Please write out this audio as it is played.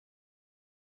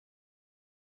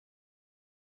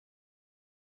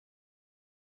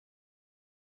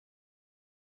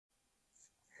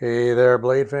Hey there,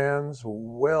 blade fans.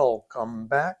 Welcome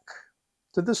back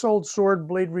to This Old Sword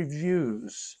Blade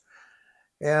Reviews.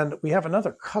 And we have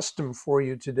another custom for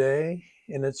you today,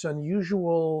 and it's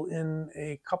unusual in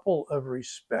a couple of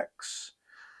respects.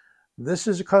 This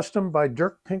is a custom by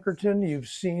Dirk Pinkerton. You've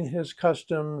seen his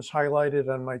customs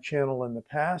highlighted on my channel in the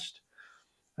past.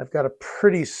 I've got a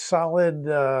pretty solid,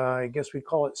 I guess we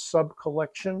call it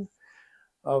sub-collection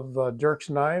of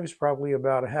Dirk's knives, probably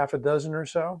about a half a dozen or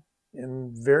so,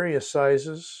 in various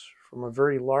sizes, from a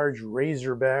very large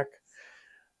razorback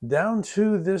down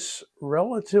to this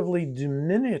relatively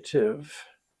diminutive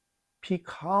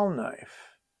Pikal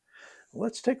knife.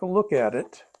 Let's take a look at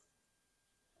it,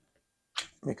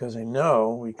 because I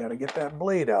know we got to get that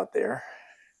blade out there,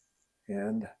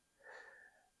 and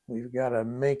we've got to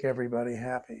make everybody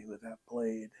happy with that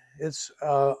blade. It's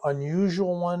an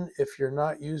unusual one if you're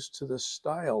not used to the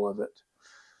style of it.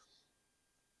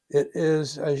 It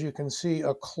is, as you can see,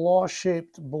 a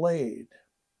claw-shaped blade.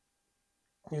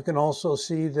 You can also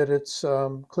see that it's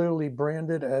clearly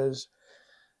branded as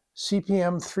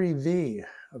CPM-3V,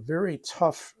 a very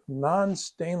tough,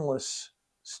 non-stainless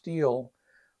steel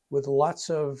with lots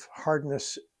of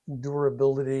hardness,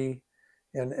 durability,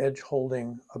 and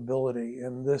edge-holding ability.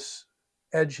 And this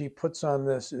edge he puts on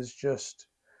this is just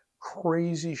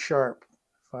crazy sharp.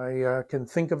 If I can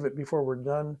think of it before we're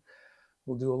done,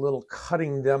 we'll do a little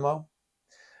cutting demo.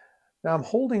 Now I'm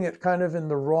holding it kind of in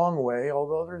the wrong way,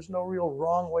 although there's no real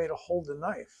wrong way to hold the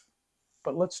knife.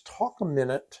 But let's talk a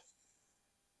minute,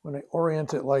 when I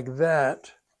orient it like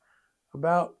that,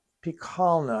 about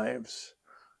Pikal knives.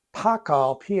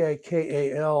 Pikal,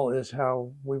 P-A-K-A-L, is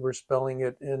how we were spelling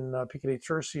it in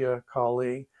Pikal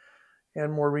Kali.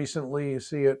 And more recently, you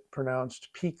see it pronounced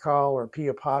Pikal or P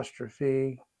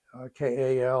apostrophe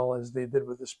K-A-L, as they did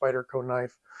with the Spyderco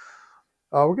knife.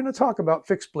 We're going to talk about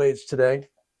fixed blades today.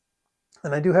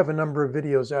 And I do have a number of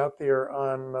videos out there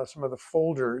on some of the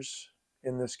folders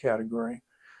in this category.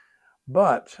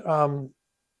 But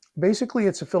basically,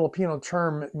 it's a Filipino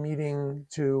term meaning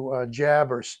to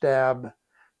jab or stab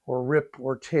or rip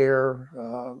or tear.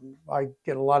 I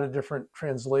get a lot of different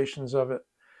translations of it.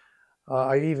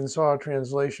 I even saw a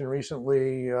translation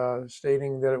recently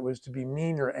stating that it was to be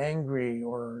mean or angry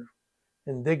or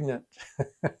indignant.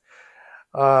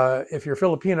 If you're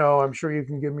Filipino, I'm sure you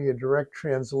can give me a direct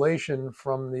translation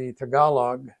from the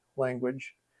Tagalog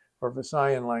language or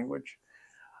Visayan language.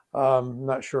 I'm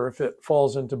not sure if it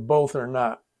falls into both or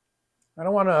not. I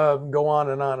don't want to go on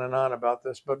and on and on about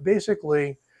this, but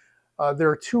basically there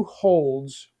are two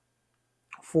holds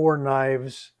for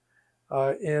knives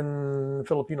in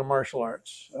Filipino martial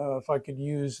arts. If I could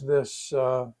use this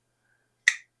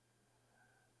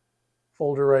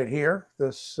folder right here,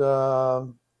 this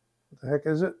what the heck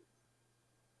is it?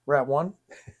 Rat 1.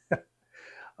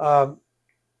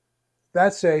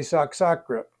 That's a sock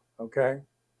grip, okay?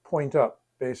 Point up,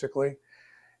 basically.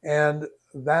 And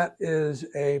that is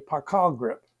a Pikal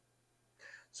grip.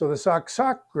 So the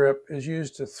sock grip is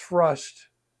used to thrust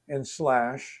and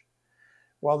slash,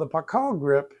 while the Pikal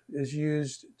grip is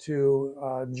used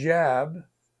to jab,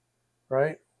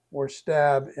 right? Or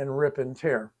stab and rip and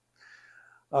tear.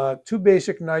 Two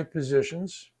basic knife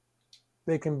positions.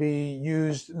 They can be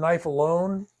used knife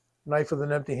alone, knife with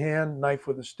an empty hand, knife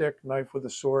with a stick, knife with a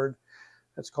sword.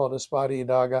 That's called a espada y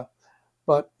daga.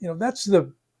 But, you know, that's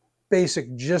the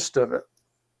basic gist of it.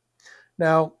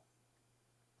 Now,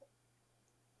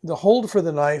 the hold for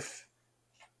the knife,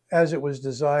 as it was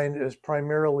designed, is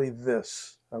primarily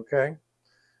this, okay?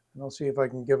 And I'll see if I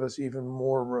can give us even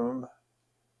more room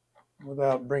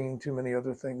without bringing too many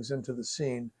other things into the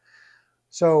scene.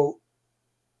 So,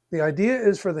 the idea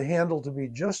is for the handle to be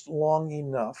just long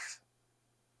enough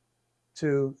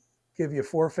to give you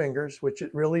 4 fingers, which it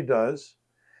really does,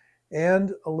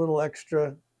 and a little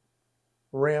extra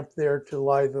ramp there to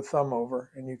lie the thumb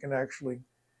over, and you can actually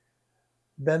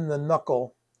bend the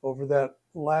knuckle over that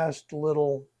last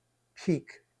little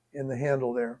peak in the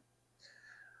handle there.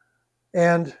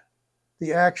 And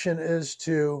the action is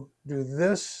to do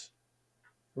this,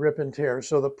 rip and tear.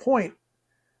 So the point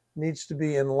needs to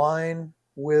be in line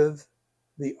with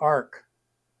the arc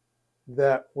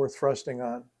that we're thrusting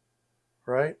on,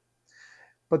 right?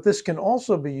 But this can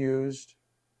also be used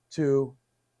to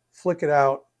flick it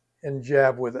out and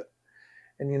jab with it.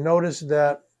 And you notice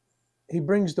that he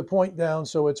brings the point down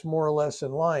so it's more or less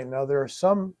in line. Now, there are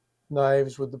some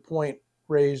knives with the point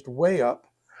raised way up,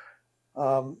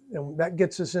 and that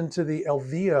gets us into the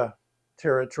Elvia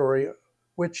territory,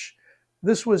 which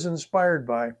this was inspired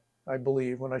by, I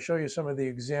believe. When I show you some of the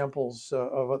examples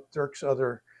of Dirk's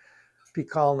other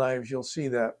Pikal knives, you'll see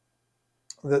that.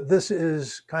 that this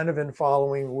is kind of in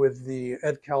following with the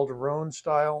Ed Calderon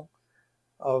style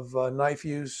of knife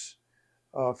use,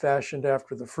 fashioned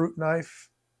after the fruit knife.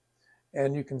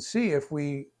 And you can see if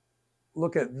we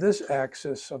look at this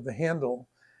axis of the handle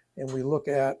and we look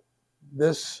at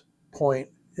this point,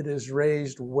 it is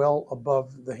raised well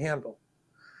above the handle.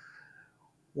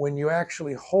 When you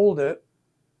actually hold it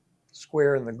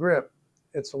square in the grip,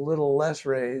 it's a little less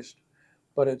raised,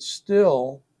 but it's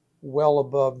still well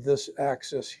above this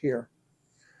axis here.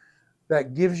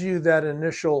 That gives you that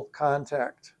initial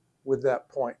contact with that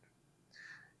point.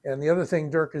 And the other thing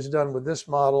Dirk has done with this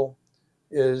model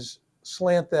is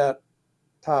slant that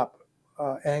top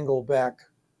angle back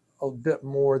a bit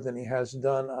more than he has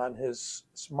done on his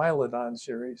Smilodon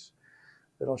series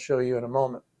that I'll show you in a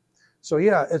moment. So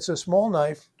yeah, it's a small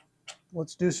knife.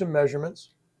 Let's do some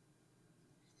measurements.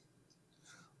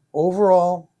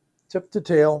 Overall, tip to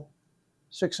tail,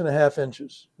 6.5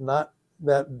 inches, not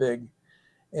that big.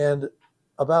 And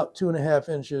about 2.5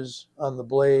 inches on the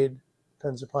blade,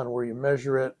 depends upon where you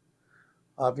measure it.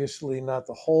 Obviously not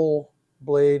the whole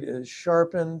blade is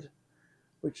sharpened,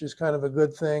 which is kind of a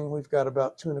good thing. We've got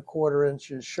about 2.25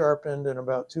 inches sharpened and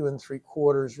about 2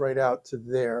 3/4 right out to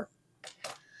there.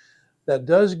 That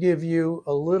does give you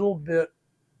a little bit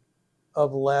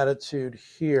of latitude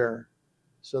here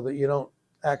so that you don't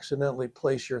accidentally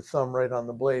place your thumb right on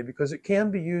the blade, because it can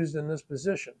be used in this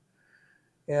position.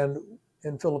 And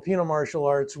in Filipino martial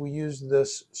arts, we use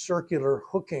this circular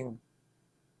hooking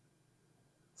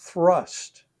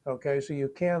thrust. Okay, so you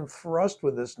can thrust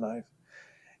with this knife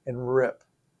and rip,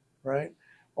 right?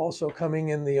 Also coming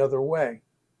in the other way,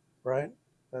 right?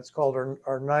 That's called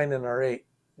our 9 and our 8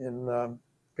 in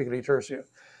Pikal tercio.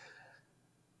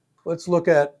 Let's look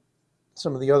at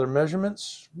some of the other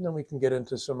measurements, and then we can get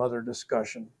into some other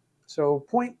discussion. So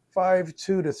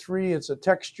 0.52 to 3, it's a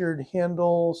textured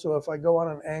handle. So if I go on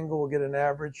an angle, we'll get an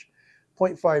average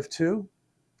 0.52.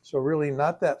 So really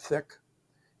not that thick.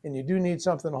 And you do need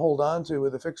something to hold on to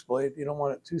with a fixed blade. You don't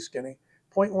want it too skinny.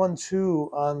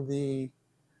 0.12 on the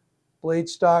blade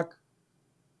stock,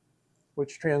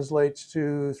 which translates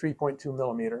to 3.2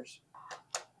 millimeters.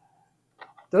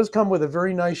 It does come with a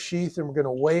very nice sheath, and we're going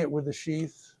to weigh it with the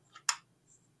sheath.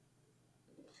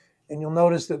 And you'll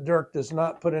notice that Dirk does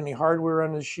not put any hardware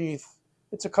on his sheath.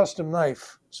 It's a custom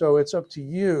knife, so it's up to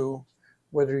you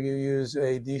whether you use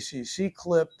a DCC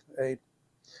clip, a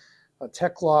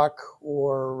tech lock,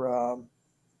 or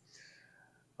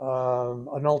an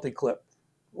ulti clip,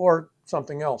 or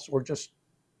something else, or just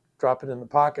drop it in the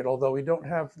pocket, although we don't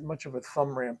have much of a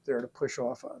thumb ramp there to push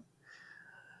off on.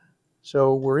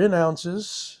 So we're in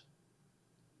ounces,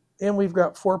 and we've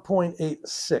got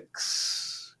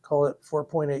 4.86. Call it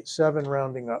 4.87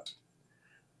 rounding up.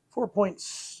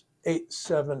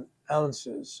 4.87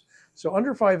 ounces. So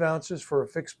under 5 ounces for a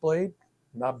fixed blade,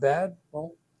 not bad.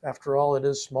 Well, after all, it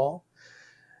is small.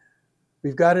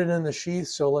 We've got it in the sheath,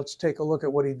 so let's take a look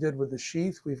at what he did with the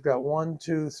sheath. We've got 1,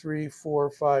 2, 3, 4,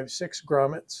 5, 6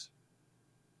 grommets.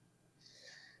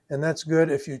 And that's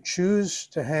good. If you choose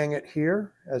to hang it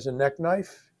here as a neck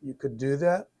knife, you could do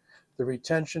that. The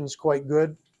retention's quite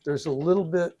good. There's a little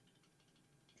bit,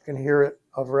 you can hear it,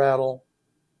 of rattle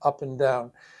up and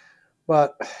down.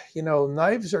 But, you know,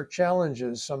 knives are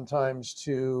challenges sometimes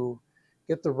to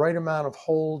get the right amount of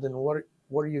hold, and what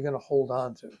are you going to hold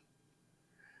on to?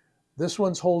 This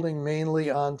one's holding mainly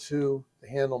onto the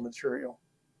handle material.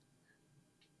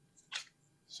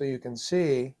 So you can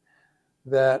see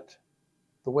that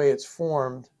the way it's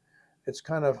formed, it's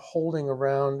kind of holding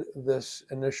around this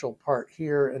initial part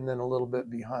here and then a little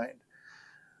bit behind.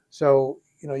 So,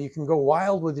 you know, you can go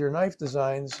wild with your knife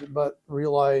designs, but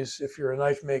realize if you're a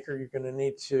knife maker, you're going to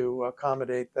need to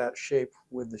accommodate that shape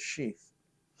with the sheath.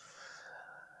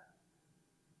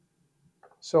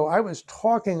 So I was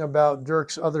talking about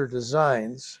Dirk's other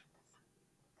designs,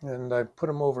 and I put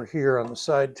them over here on the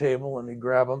side table. Let me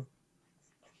grab them.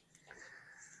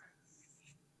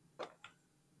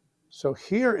 So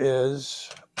here is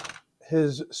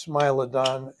his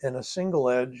Smilodon in a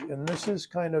single edge, and this is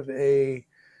kind of a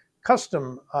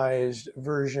customized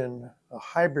version, a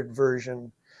hybrid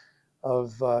version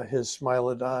of his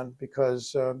Smilodon,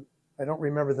 because I don't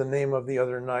remember the name of the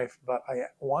other knife, but I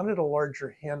wanted a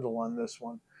larger handle on this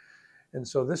one. And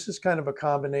so this is kind of a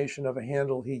combination of a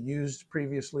handle he used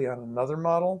previously on another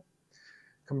model,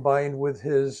 combined with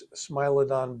his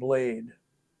Smilodon blade.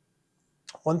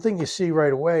 One thing you see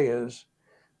right away is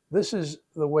this is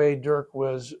the way Dirk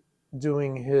was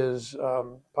doing his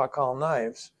Pikal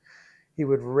knives. He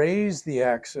would raise the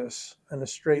axis in a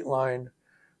straight line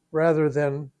rather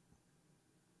than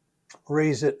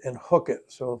raise it and hook it.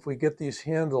 So if we get these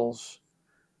handles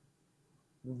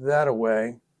that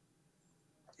away,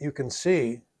 you can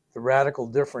see the radical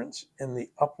difference in the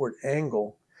upward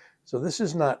angle. So this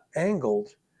is not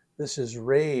angled, this is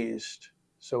raised,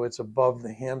 so it's above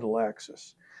the handle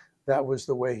axis. That was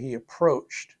the way he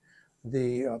approached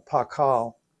the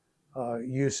Pikal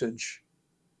usage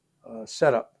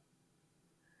setup.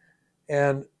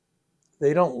 And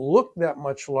they don't look that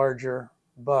much larger,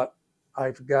 but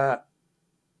I've got,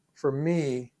 for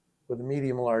me, with a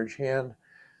medium large hand,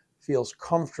 feels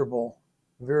comfortable,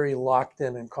 very locked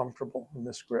in and comfortable in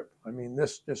this grip. I mean,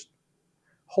 this just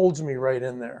holds me right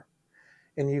in there.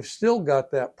 And you've still got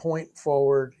that point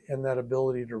forward and that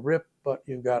ability to rip, but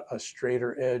you've got a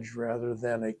straighter edge rather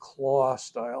than a claw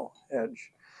style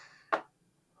edge.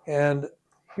 And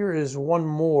here is one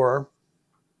more.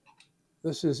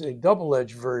 This is a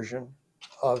double-edged version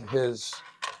of his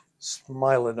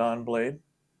Smilodon blade.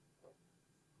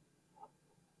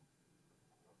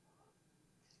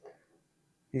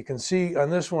 You can see on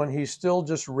this one, he's still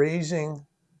just raising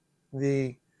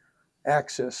the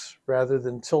axis rather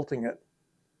than tilting it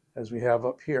as we have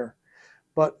up here.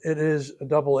 But it is a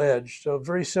double edge, so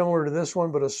very similar to this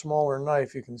one, but a smaller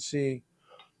knife. You can see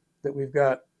that we've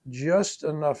got just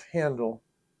enough handle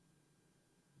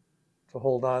to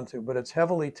hold on to, but it's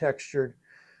heavily textured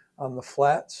on the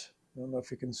flats. I don't know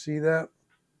if you can see that.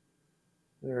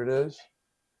 There it is.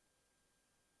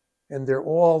 And they're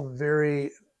all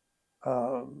very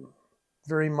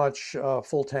much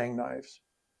full tang knives.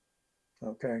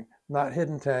 Okay, not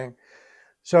hidden tang.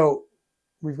 So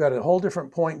we've got a whole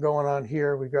different point going on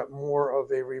here. We've got more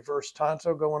of a reverse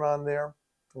tanto going on there,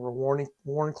 or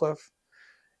Warncliffe,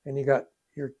 and you got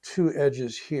your two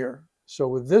edges here. So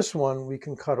with this one, we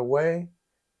can cut away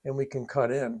and we can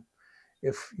cut in.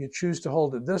 If you choose to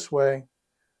hold it this way,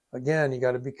 again, you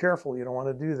got to be careful. You don't want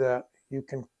to do that. You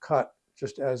can cut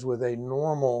just as with a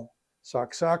normal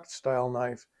sock style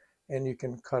knife, and you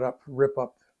can cut up, rip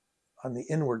up on the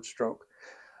inward stroke.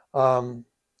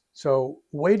 So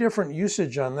way different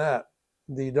usage on that.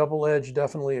 The double edge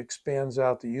definitely expands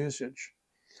out the usage.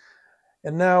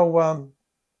 And now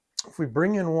if we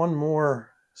bring in one more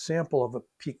sample of a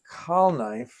Pikal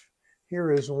knife,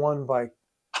 here is one by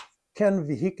Ken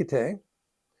Vihikite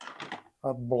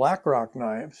of Blackrock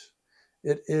Knives.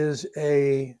 It is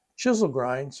a chisel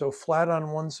grind, so flat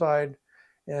on one side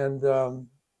and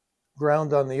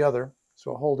ground on the other.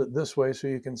 So I'll hold it this way so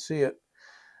you can see it.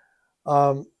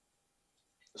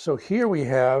 So here we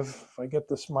have, if I get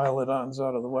the Smilodons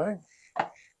out of the way,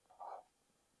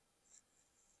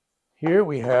 here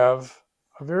we have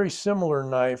a very similar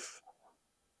knife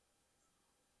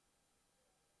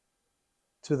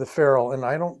to the ferrule, and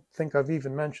I don't think I've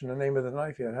even mentioned the name of the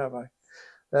knife yet, have I?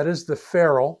 That is the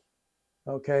ferrule,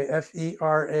 okay,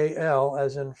 F-E-R-A-L,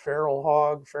 as in feral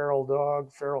hog, feral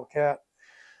dog, feral cat,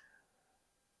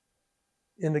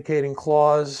 indicating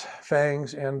claws,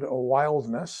 fangs, and a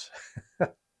wildness.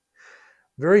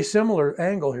 Very similar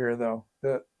angle here, though,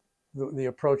 the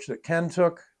approach that Ken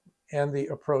took and the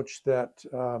approach that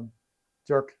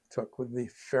Dirk took with the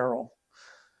ferrule.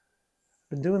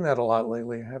 Been doing that a lot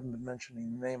lately. I haven't been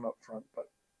mentioning the name up front, but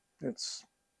it's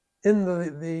in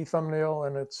the thumbnail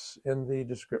and it's in the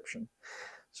description.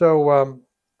 So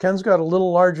Ken's got a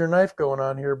little larger knife going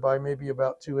on here by maybe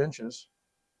about 2 inches.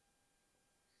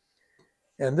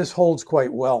 And this holds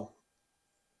quite well.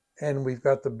 And we've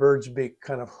got the bird's beak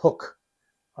kind of hook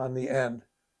on the end.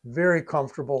 Very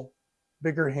comfortable,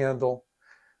 bigger handle,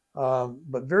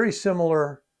 but very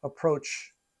similar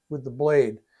approach with the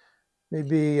blade.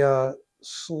 Maybe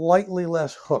slightly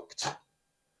less hooked,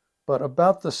 but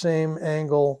about the same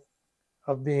angle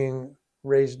of being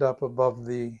raised up above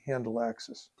the handle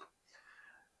axis.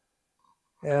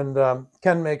 And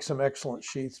Ken makes some excellent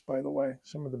sheaths, by the way.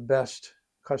 Some of the best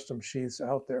custom sheaths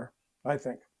out there, I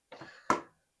think.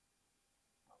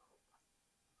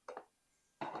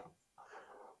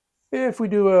 If we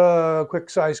do a quick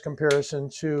size comparison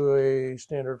to a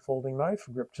standard folding knife,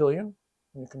 a Griptilian,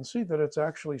 you can see that it's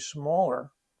actually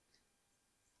smaller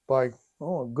by,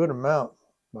 a good amount.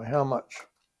 By how much?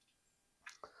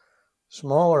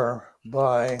 Smaller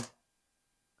by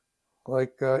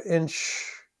like an inch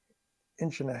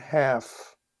and a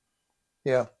half.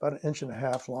 Yeah, about 1.5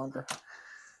 inches longer.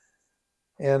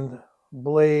 And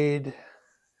blade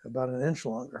about 1 inch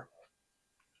longer.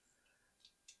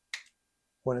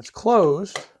 When it's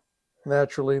closed,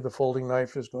 naturally the folding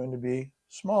knife is going to be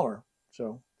smaller.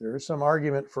 So there is some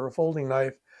argument for a folding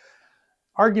knife.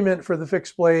 Argument for the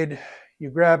fixed blade,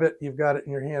 you grab it, you've got it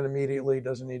in your hand immediately,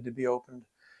 doesn't need to be opened.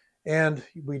 And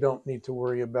we don't need to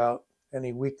worry about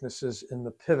any weaknesses in the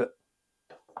pivot.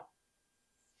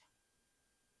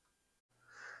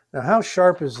 Now, how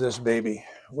sharp is this baby?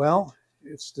 Well,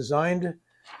 it's designed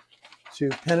to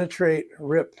penetrate,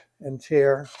 rip, and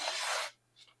tear.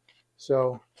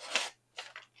 So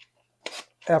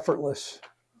effortless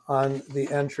on the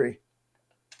entry.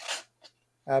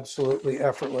 Absolutely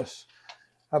effortless.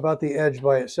 How about the edge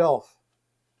by itself?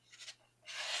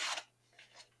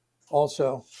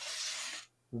 Also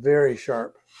very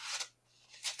sharp.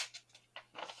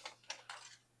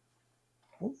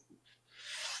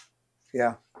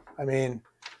 Yeah, I mean,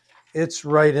 it's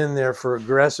right in there for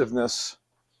aggressiveness.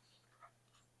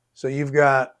 So you've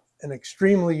got an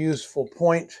extremely useful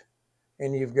point,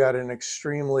 and you've got an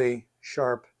extremely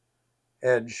sharp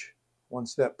edge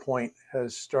once that point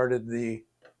has started the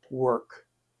work.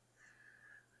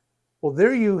 Well,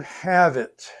 there you have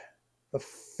it, the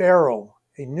ferrule,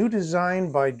 a new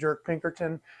design by Dirk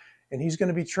Pinkerton, and he's going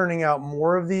to be churning out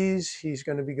more of these. He's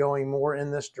going to be going more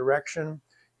in this direction.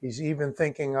 He's even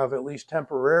thinking of, at least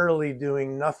temporarily,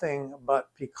 doing nothing but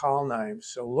Pikal knives.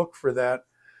 So look for that.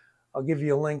 I'll give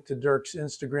you a link to Dirk's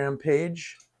Instagram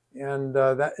page, and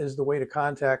that is the way to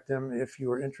contact him if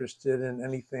you are interested in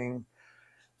anything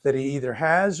that he either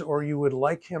has or you would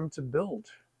like him to build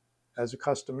as a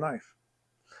custom knife.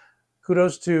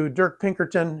 Kudos to Dirk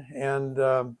Pinkerton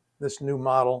and this new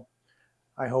model.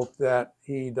 I hope that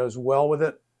he does well with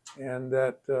it and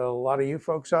that a lot of you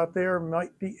folks out there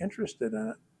might be interested in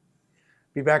it.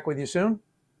 Be back with you soon.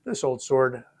 This Old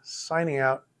Sword signing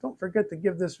out. Don't forget to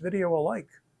give this video a like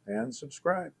and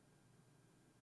subscribe.